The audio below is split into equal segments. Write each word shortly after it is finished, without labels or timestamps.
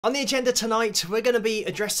On the agenda tonight, we're going to be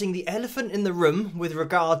addressing the elephant in the room with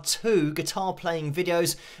regard to guitar playing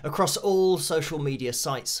videos across all social media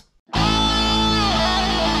sites.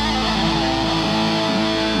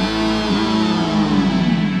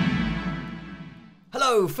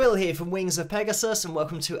 Hello, Phil here from Wings of Pegasus and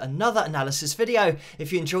welcome to another analysis video.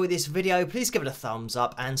 If you enjoy this video, please give it a thumbs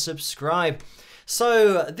up and subscribe.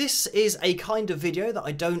 So this is a kind of video that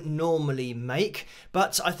I don't normally make,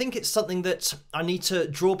 but I think it's something that I need to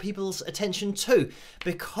draw people's attention to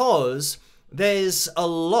because there's a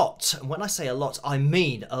lot, and when I say a lot, I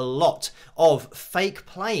mean a lot of fake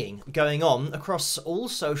playing going on across all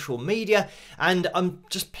social media, and I'm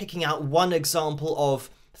just picking out one example of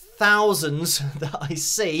thousands that I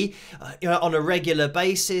see on a regular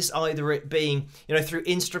basis, either it being through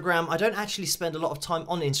Instagram. I don't actually spend a lot of time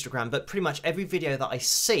on Instagram, but pretty much every video that I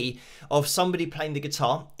see of somebody playing the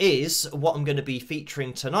guitar is what I'm going to be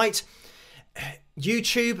featuring tonight.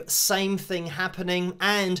 YouTube, same thing happening,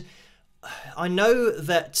 and I know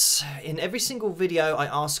that in every single video I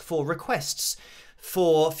ask for requests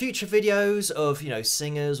for future videos of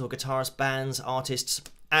singers or guitarist bands, artists,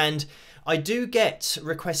 and I do get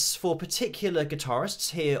requests for particular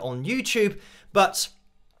guitarists here on YouTube, but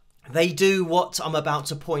they do what I'm about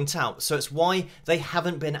to point out, so it's why they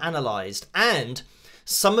haven't been analysed. And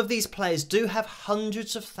some of these players do have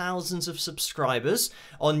hundreds of thousands of subscribers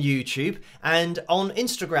on YouTube, and on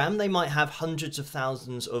Instagram they might have hundreds of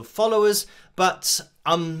thousands of followers, but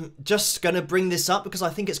I'm just going to bring this up because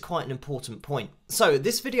I think it's quite an important point. So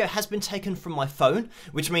this video has been taken from my phone,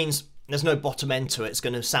 which means there's no bottom end to it. It's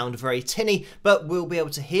going to sound very tinny, but we'll be able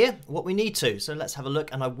to hear what we need to. So let's have a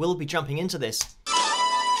look, and I will be jumping into this.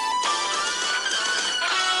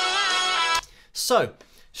 So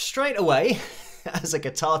straight away, as a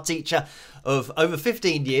guitar teacher of over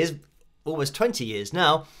 15 years, almost 20 years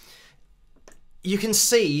now, you can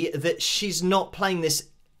see that she's not playing this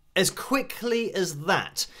as quickly as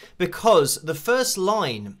that, because the first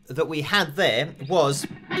line that we had there was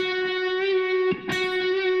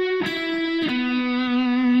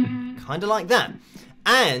kind of like that.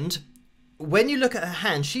 And when you look at her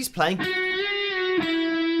hand, she's playing,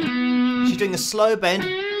 she's doing a slow bend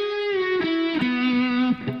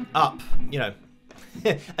up,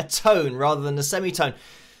 a tone rather than a semitone.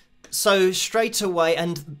 So straight away,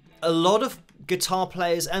 and a lot of guitar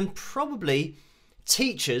players and probably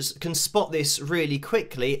teachers can spot this really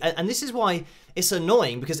quickly, and this is why it's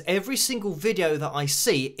annoying, because every single video that I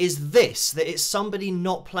see is that it's somebody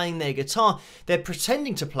not playing their guitar. They're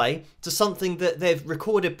pretending to play to something that they've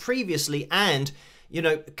recorded previously and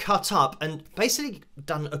cut up and basically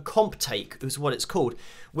done a comp take is what it's called,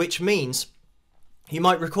 which means you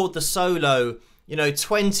might record the solo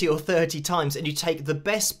 20 or 30 times, and you take the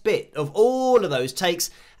best bit of all of those takes,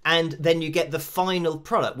 and then you get the final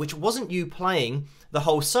product, which wasn't you playing the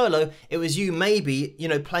whole solo, it was you maybe,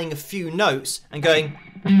 playing a few notes and going,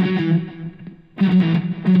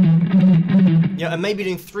 and maybe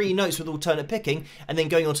doing 3 notes with alternate picking, and then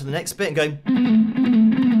going on to the next bit and going,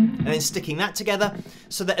 and then sticking that together,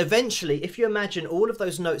 so that eventually, if you imagine all of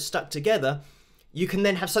those notes stuck together, you can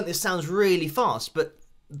then have something that sounds really fast, but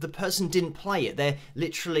the person didn't play it. They're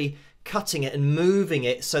literally cutting it and moving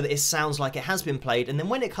it so that it sounds like it has been played. And then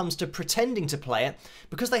when it comes to pretending to play it,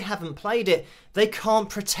 because they haven't played it, they can't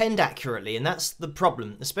pretend accurately. And that's the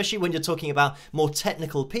problem, especially when you're talking about more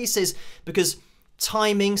technical pieces, because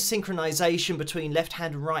timing, synchronization between left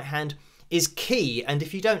hand and right hand is key. And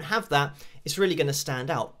if you don't have that, it's really going to stand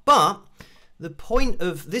out. But the point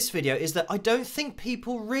of this video is that I don't think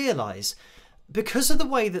people realize, because of the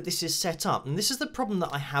way that this is set up, and this is the problem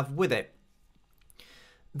that I have with it,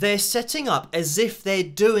 they're setting up as if they're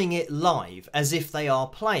doing it live, as if they are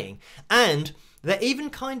playing. And they're even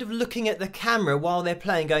kind of looking at the camera while they're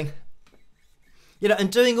playing, going, and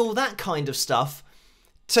doing all that kind of stuff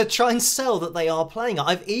to try and sell that they are playing.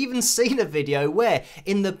 I've even seen a video where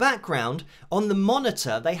in the background on the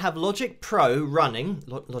monitor, they have Logic Pro running,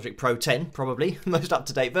 Logic Pro 10, probably, most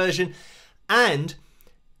up-to-date version, and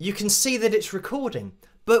you can see that it's recording.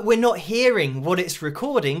 But we're not hearing what it's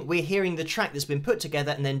recording, we're hearing the track that's been put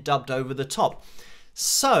together and then dubbed over the top.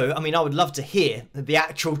 So, I mean, I would love to hear the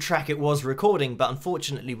actual track it was recording, but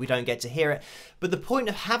unfortunately we don't get to hear it. But the point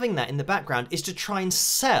of having that in the background is to try and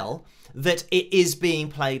sell that it is being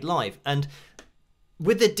played live. And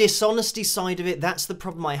with the dishonesty side of it, that's the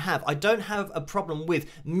problem I have. I don't have a problem with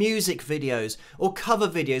music videos or cover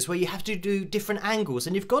videos where you have to do different angles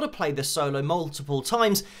and you've got to play the solo multiple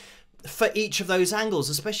times for each of those angles,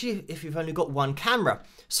 especially if you've only got one camera.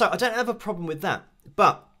 So I don't have a problem with that.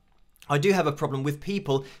 But I do have a problem with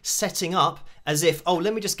people setting up as if, oh,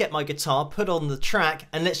 let me just get my guitar, put on the track,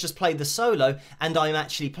 and let's just play the solo, and I'm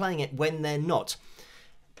actually playing it when they're not.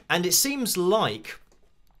 And it seems like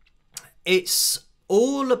it's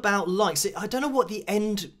all about likes. I don't know what the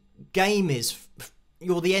end game is,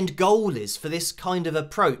 or the end goal is for this kind of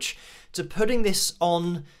approach to putting this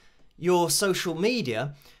on your social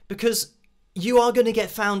media, because you are going to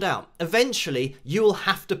get found out. Eventually, you will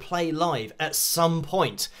have to play live at some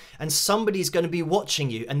point, and somebody's going to be watching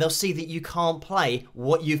you, and they'll see that you can't play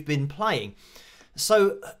what you've been playing.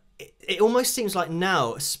 So it almost seems like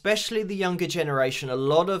now, especially the younger generation, a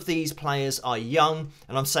lot of these players are young,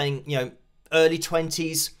 and I'm saying, you know, early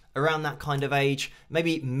 20s, around that kind of age,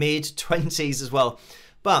 maybe mid 20s as well.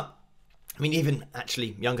 But I mean, even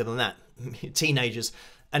actually younger than that, teenagers.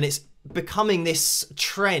 And it's becoming this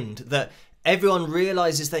trend that everyone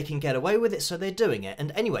realizes they can get away with it, so they're doing it.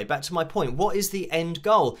 And anyway, back to my point, what is the end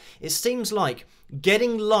goal? It seems like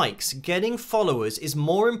getting likes, getting followers is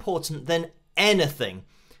more important than anything,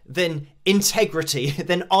 than integrity,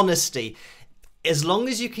 than honesty. As long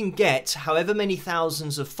as you can get however many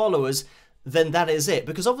thousands of followers, then that is it.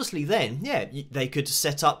 Because obviously then, yeah, they could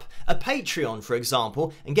set up a Patreon, for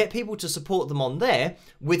example, and get people to support them on there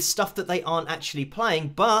with stuff that they aren't actually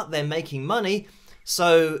playing, but they're making money.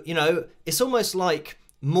 So, you know, it's almost like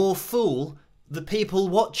more fool the people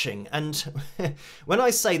watching. And when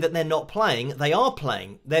I say that they're not playing, they are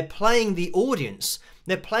playing. They're playing the audience.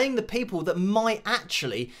 They're playing the people that might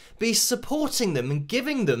actually be supporting them and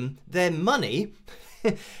giving them their money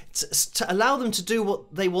to allow them to do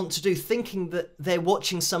what they want to do, thinking that they're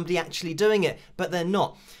watching somebody actually doing it, but they're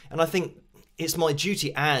not. And I think it's my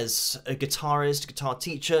duty as a guitarist, guitar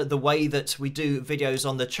teacher, the way that we do videos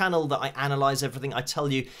on the channel, that I analyze everything, I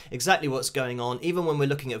tell you exactly what's going on. Even when we're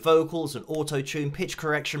looking at vocals and auto-tune, pitch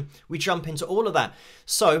correction, we jump into all of that.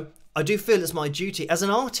 So I do feel it's my duty as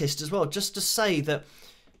an artist as well, just to say that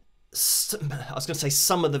I was going to say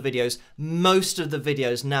some of the videos, most of the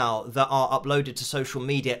videos now that are uploaded to social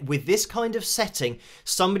media with this kind of setting,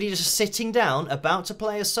 somebody just sitting down about to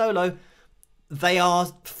play a solo, they are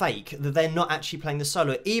fake. They're not actually playing the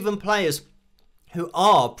solo. Even players who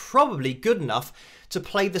are probably good enough to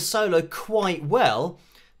play the solo quite well,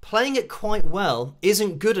 playing it quite well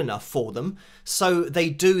isn't good enough for them, so they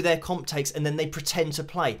do their comp takes and then they pretend to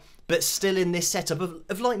play, but still in this setup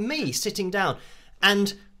of like me sitting down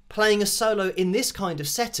and playing a solo in this kind of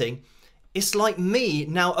setting. It's like me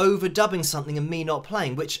now overdubbing something and me not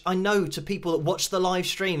playing, which I know to people that watch the live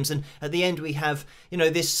streams, and at the end we have, you know,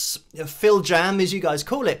 this fill jam, as you guys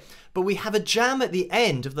call it, but we have a jam at the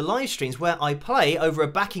end of the live streams where I play over a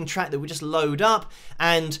backing track that we just load up,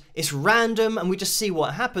 and it's random and we just see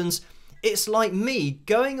what happens. It's like me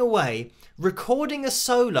going away, recording a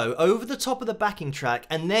solo over the top of the backing track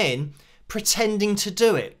and then pretending to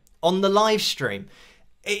do it on the live stream.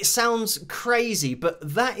 It sounds crazy,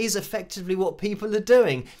 but that is effectively what people are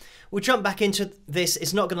doing. We'll jump back into this.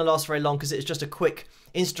 It's not going to last very long because it's just a quick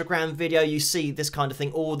Instagram video. You see this kind of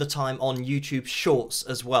thing all the time on YouTube Shorts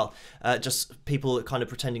as well. Just people kind of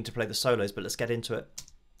pretending to play the solos, but let's get into it.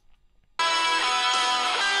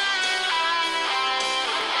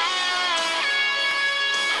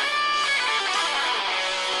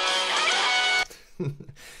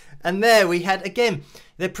 And there we had, again,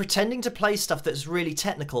 they're pretending to play stuff that's really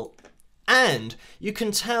technical. And you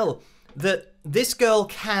can tell that this girl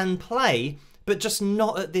can play, but just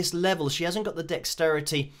not at this level. She hasn't got the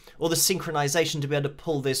dexterity or the synchronization to be able to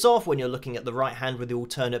pull this off when you're looking at the right hand with the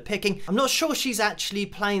alternate picking. I'm not sure she's actually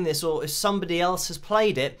playing this or if somebody else has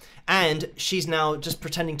played it and she's now just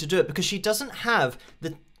pretending to do it, because she doesn't have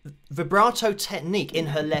the vibrato technique in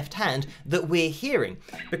her left hand that we're hearing,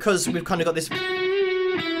 because we've kind of got this,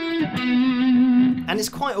 and it's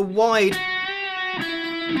quite a wide,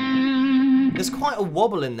 there's quite a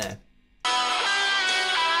wobble in there.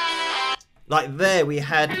 Like there we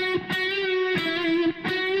had,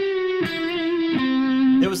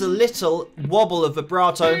 there was a little wobble of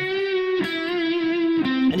vibrato,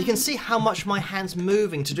 and you can see how much my hand's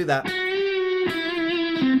moving to do that.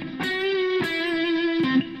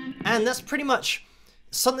 And that's pretty much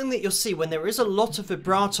something that you'll see when there is a lot of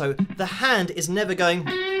vibrato. The hand is never going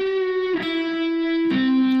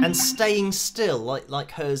and staying still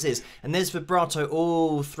like hers is. And there's vibrato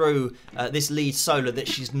all through this lead solo that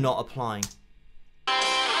she's not applying.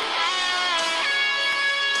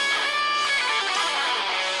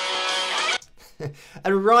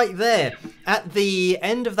 And right there, at the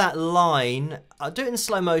end of that line, I'll do it in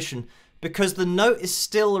slow motion because the note is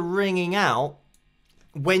still ringing out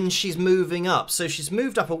when she's moving up. So she's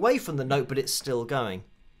moved up away from the note, but it's still going.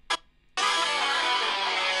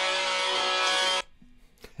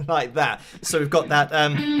 like that. So we've got that,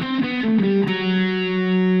 and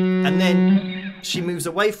then she moves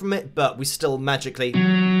away from it, but we still magically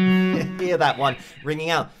hear that one ringing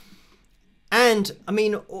out. And, I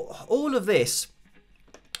mean, all of this,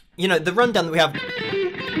 you know, the rundown that we have,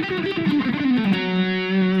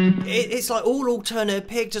 it's like all alternative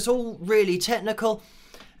picked, it's all really technical,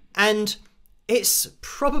 and it's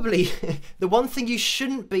probably the one thing you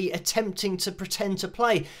shouldn't be attempting to pretend to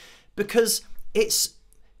play, because it's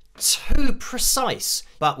too precise.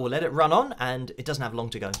 But we'll let it run on, and it doesn't have long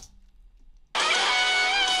to go.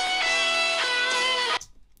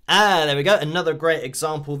 Ah, there we go, another great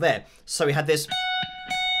example there. So we had this.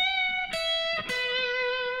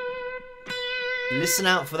 Listen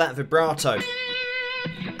out for that vibrato.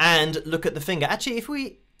 And look at the finger. Actually, if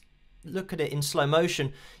we look at it in slow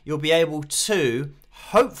motion, you'll be able to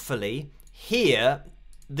hopefully hear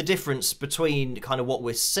the difference between kind of what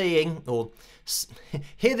we're seeing, or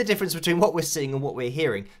hear the difference between what we're seeing and what we're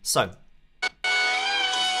hearing. So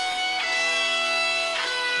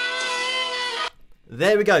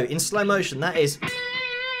there we go, in slow motion, that is.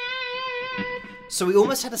 So we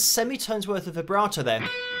almost had a semitone's worth of vibrato there.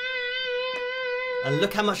 And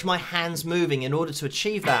look how much my hand's moving in order to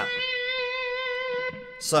achieve that.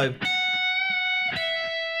 So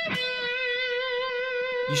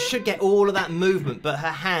you should get all of that movement, but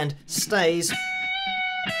her hand stays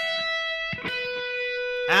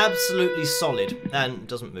absolutely solid and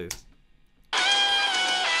doesn't move.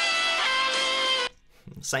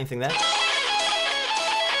 Same thing there.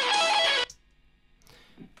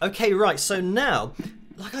 Okay, right, so now,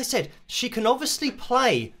 like I said, she can obviously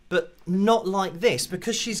play, but not like this,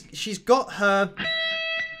 because she's got her,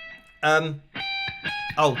 oh.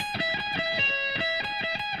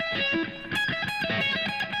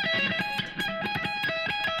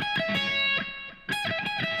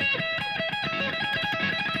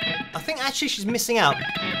 I think actually she's missing out.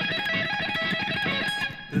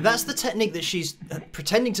 That's the technique that she's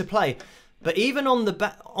pretending to play, but even on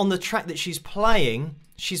the track that she's playing,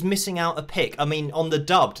 she's missing out a pick. I mean, on the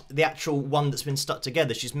dubbed, the actual one that's been stuck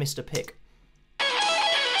together, she's missed a pick.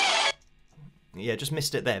 Yeah, just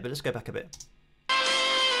missed it there, but let's go back a bit.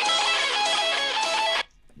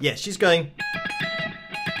 Yeah, she's going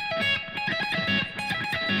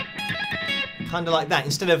kind of like that,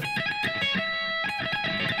 instead of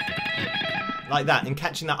like that, and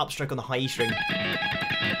catching that upstroke on the high E string,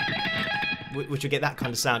 which will get that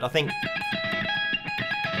kind of sound, I think.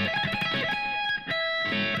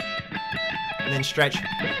 And then stretch,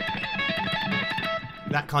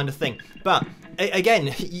 that kind of thing. But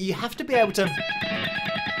again, you have to be able to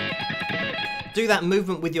do that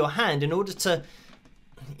movement with your hand in order to,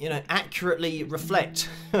 you know, accurately reflect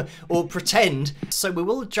or pretend. So we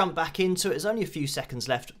will jump back into it. There's only a few seconds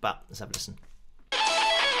left, but let's have a listen.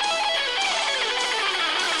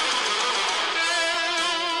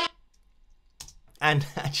 And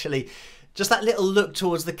actually, just that little look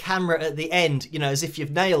towards the camera at the end, you know, as if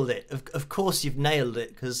you've nailed it. Of course you've nailed it,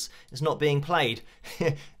 because it's not being played.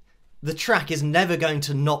 The track is never going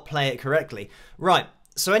to not play it correctly. Right,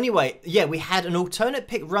 so anyway, yeah, we had an alternate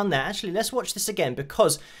pick run there. Actually, let's watch this again,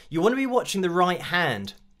 because you want to be watching the right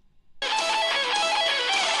hand.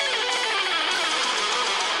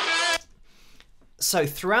 So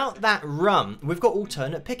throughout that run, we've got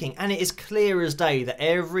alternate picking, and it is clear as day that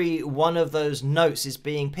every one of those notes is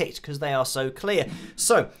being picked because they are so clear.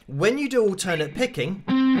 So when you do alternate picking,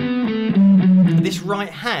 this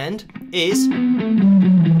right hand is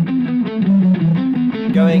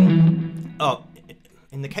going up.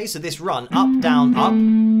 In the case of this run, up, down,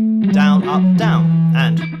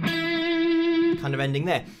 and kind of ending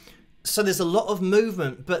there. So there's a lot of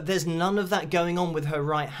movement, but there's none of that going on with her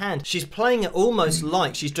right hand. She's playing it almost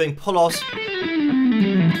like she's doing pull-offs,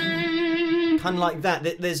 kind of like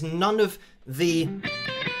that. There's none of the,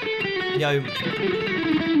 you know,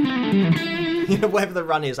 whatever the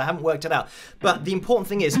run is. I haven't worked it out. But the important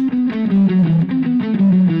thing is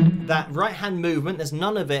that right hand movement, there's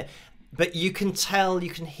none of it, but you can tell, you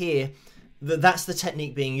can hear that that's the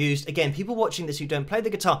technique being used. Again, people watching this who don't play the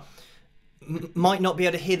guitar might not be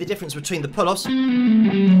able to hear the difference between the pull-offs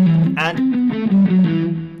and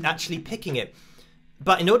actually picking it.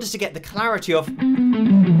 But in order to get the clarity of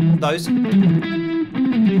those and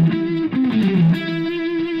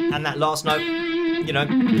that last note, you know,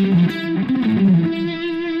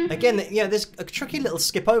 again, yeah, there's a tricky little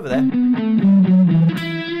skip over there.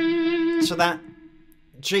 So that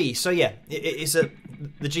G, so yeah, it's the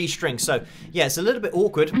G string. So yeah, it's a little bit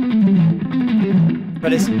awkward,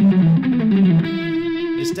 but it's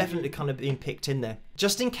definitely kind of being picked in there.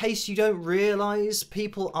 Just in case you don't realise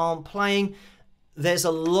people aren't playing, there's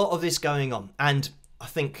a lot of this going on, and I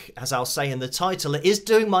think, as I'll say in the title, it is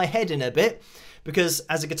doing my head in a bit, because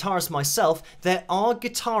as a guitarist myself, there are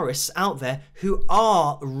guitarists out there who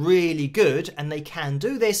are really good and they can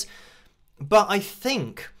do this, but I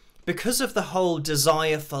think because of the whole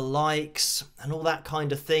desire for likes and all that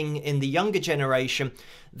kind of thing in the younger generation,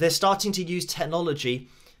 they're starting to use technology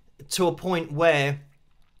to a point where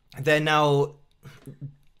they're now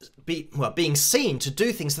being seen to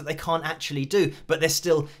do things that they can't actually do, but they're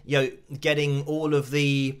still, getting all of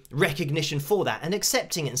the recognition for that and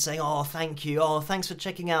accepting it and saying, oh, thank you, oh, thanks for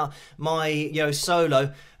checking out my,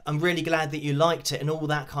 solo, I'm really glad that you liked it, and all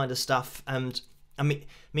that kind of stuff. And I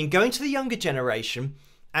mean, going to the younger generation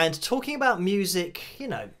and talking about music,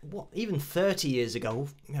 even 30 years ago,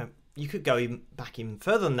 you could go back even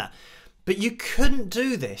further than that, but you couldn't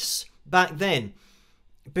do this back then,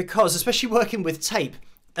 because especially working with tape,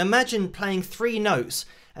 imagine playing 3 notes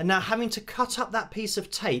and now having to cut up that piece of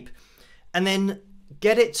tape and then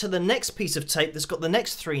get it to the next piece of tape that's got the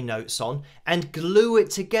next 3 notes on and glue it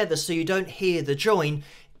together so you don't hear the join.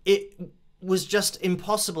 It was just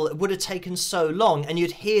impossible. It would have taken so long, and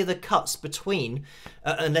you'd hear the cuts between,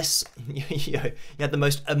 unless you had the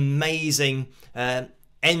most amazing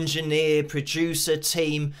engineer, producer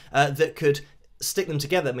team that could stick them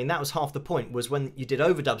together. I mean, that was half the point, was when you did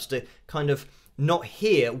overdubs, to kind of not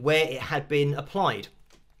hear where it had been applied.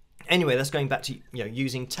 Anyway, that's going back to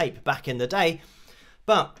using tape back in the day,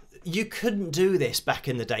 but you couldn't do this back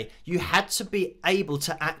in the day. You had to be able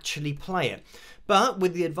to actually play it. But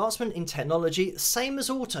with the advancement in technology, same as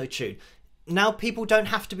auto-tune, now people don't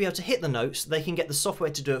have to be able to hit the notes, they can get the software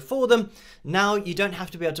to do it for them. Now you don't have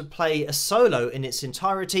to be able to play a solo in its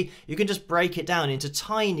entirety, you can just break it down into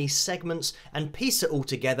tiny segments and piece it all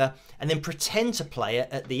together and then pretend to play it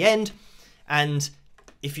at the end. And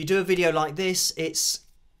if you do a video like this, it's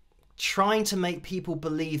trying to make people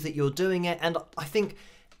believe that you're doing it, and I think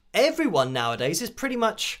everyone nowadays is pretty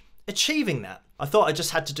much achieving that. I thought I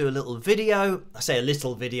just had to do a little video. I say a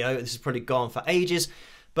little video, this has probably gone for ages,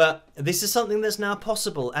 but this is something that's now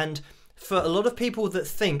possible. And for a lot of people that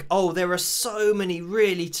think, oh, there are so many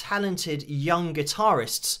really talented young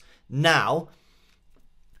guitarists now,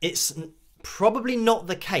 it's probably not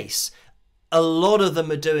the case. A lot of them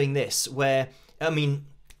are doing this, where, I mean,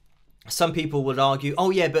 some people would argue, oh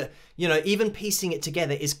yeah, but even piecing it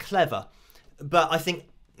together is clever. But I think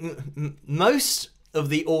most of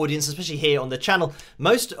the audience, especially here on the channel,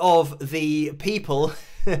 most of the people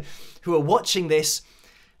who are watching this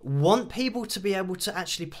want people to be able to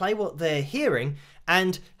actually play what they're hearing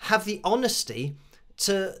and have the honesty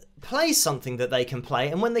to play something that they can play,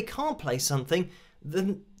 and when they can't play something,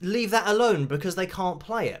 then leave that alone because they can't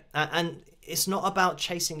play it. And it's not about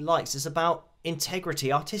chasing likes, it's about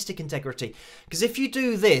integrity, artistic integrity. Because if you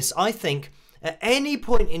do this, I think at any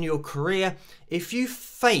point in your career, if you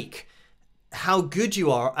fake how good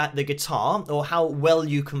you are at the guitar or how well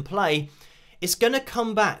you can play, it's going to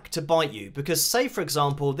come back to bite you. Because say, for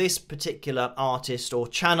example, this particular artist or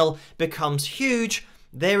channel becomes huge,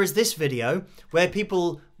 there is this video where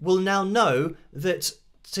people will now know that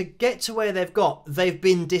to get to where they've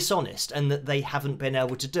been dishonest and that they haven't been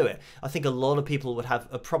able to do it. I think a lot of people would have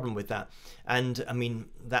a problem with that. And I mean,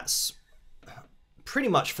 that's pretty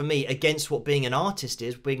much for me against what being an artist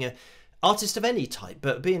is, being an artist of any type,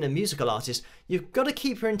 but being a musical artist, you've got to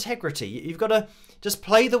keep your integrity. You've got to just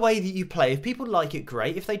play the way that you play. If people like it,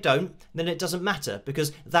 great. If they don't, then it doesn't matter,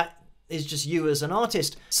 because that is just you as an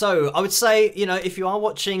artist. So I would say, if you are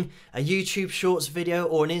watching a YouTube Shorts video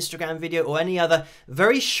or an Instagram video or any other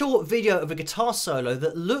very short video of a guitar solo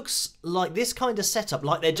that looks like this kind of setup,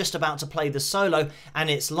 like they're just about to play the solo and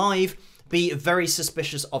it's live, be very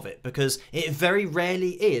suspicious of it, because it very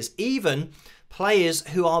rarely is. Even players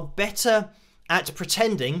who are better at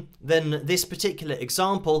pretending than this particular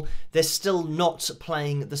example, they're still not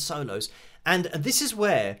playing the solos. And this is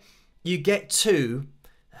where you get to,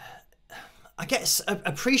 I guess,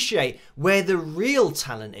 appreciate where the real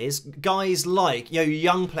talent is. Guys like,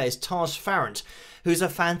 young players, Taj Farrant, who's a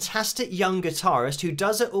fantastic young guitarist who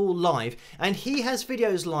does it all live, and he has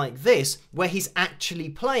videos like this where he's actually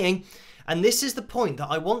playing. And this is the point that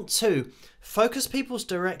I want to focus people's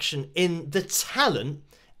direction in the talent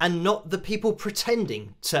and not the people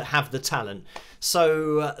pretending to have the talent.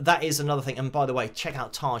 So that is another thing. And by the way, check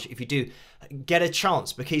out Taj if you do get a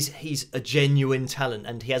chance, because he's a genuine talent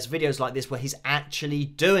and he has videos like this where he's actually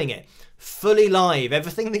doing it fully live.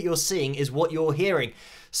 Everything that you're seeing is what you're hearing.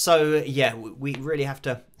 So yeah, we really have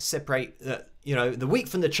to separate the wheat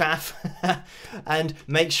from the chaff and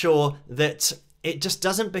make sure that it just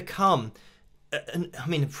doesn't become, I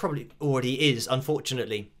mean, it probably already is,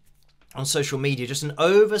 unfortunately, on social media, just an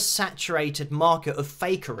oversaturated market of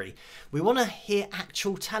fakery. We want to hear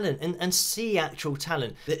actual talent and see actual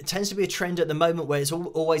talent. It tends to be a trend at the moment where it's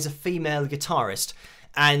always a female guitarist.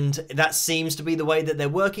 And that seems to be the way that they're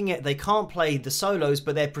working it. They can't play the solos,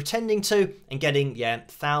 but they're pretending to and getting, yeah,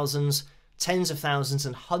 thousands, tens of thousands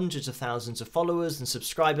and hundreds of thousands of followers and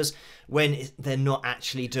subscribers when they're not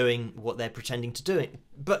actually doing what they're pretending to do.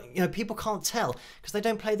 But, you know, people can't tell because they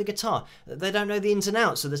don't play the guitar. They don't know the ins and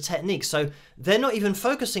outs of the technique. So they're not even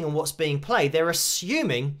focusing on what's being played. They're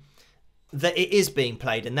assuming that it is being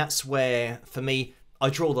played. And that's where, for me, I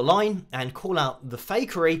draw the line and call out the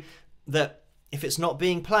fakery, that if it's not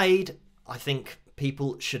being played, I think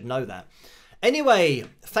people should know that. Anyway,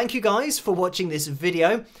 thank you guys for watching this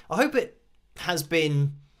video. I hope it has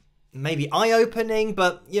been maybe eye-opening,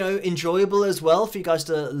 but, you know, enjoyable as well for you guys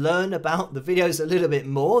to learn about the videos a little bit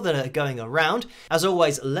more that are going around. As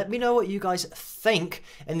always, let me know what you guys think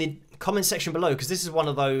in the comment section below, because this is one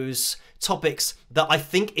of those topics that I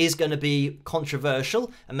think is going to be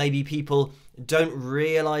controversial, and maybe people don't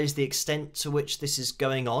realize the extent to which this is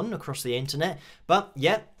going on across the internet. But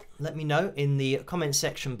yeah, let me know in the comment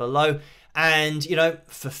section below. And, you know,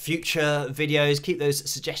 for future videos, keep those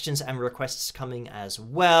suggestions and requests coming as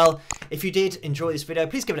well. If you did enjoy this video,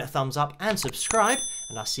 please give it a thumbs up and subscribe,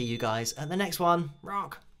 and I'll see you guys at the next one.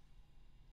 Rock!